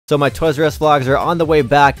So my Toys R Us vlogs are on the way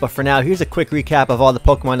back, but for now, here's a quick recap of all the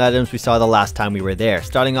Pokemon items we saw the last time we were there.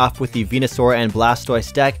 Starting off with the Venusaur and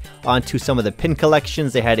Blastoise deck, onto some of the pin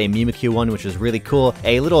collections. They had a Mimikyu one, which was really cool,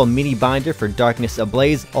 a little mini binder for Darkness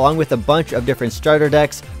Ablaze, along with a bunch of different starter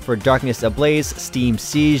decks for Darkness Ablaze, Steam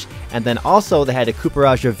Siege, and then also they had a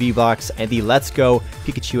Kuparaja V-Box and the Let's Go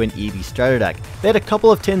Pikachu and Eevee starter deck. They had a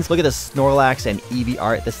couple of tins. Look at the Snorlax and Eevee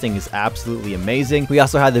art. This thing is absolutely amazing. We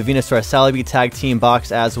also had the Venusaur Celebi tag team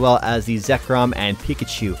box, as well as the Zekrom and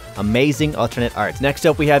Pikachu. Amazing alternate art. Next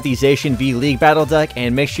up, we have the Zacian V League Battle deck,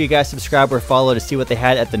 and make sure you guys subscribe or follow to see what they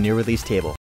had at the new release table.